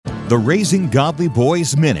The Raising Godly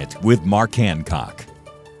Boys Minute with Mark Hancock.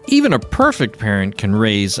 Even a perfect parent can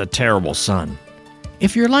raise a terrible son.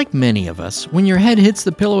 If you're like many of us, when your head hits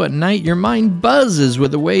the pillow at night, your mind buzzes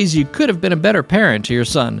with the ways you could have been a better parent to your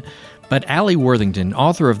son. But Allie Worthington,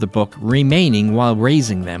 author of the book Remaining While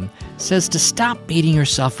Raising Them, says to stop beating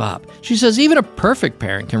yourself up. She says even a perfect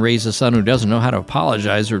parent can raise a son who doesn't know how to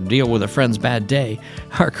apologize or deal with a friend's bad day.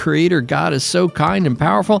 Our Creator God is so kind and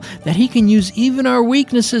powerful that He can use even our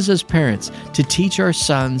weaknesses as parents to teach our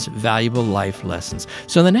sons valuable life lessons.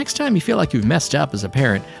 So the next time you feel like you've messed up as a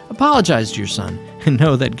parent, apologize to your son and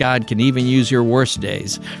know that God can even use your worst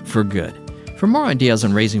days for good. For more ideas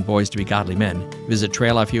on raising boys to be godly men, visit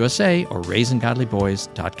Trail Life USA or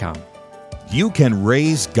RaisingGodlyBoys.com. You can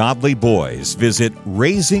raise godly boys. Visit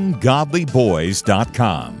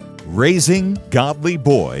RaisingGodlyBoys.com.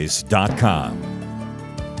 RaisingGodlyBoys.com.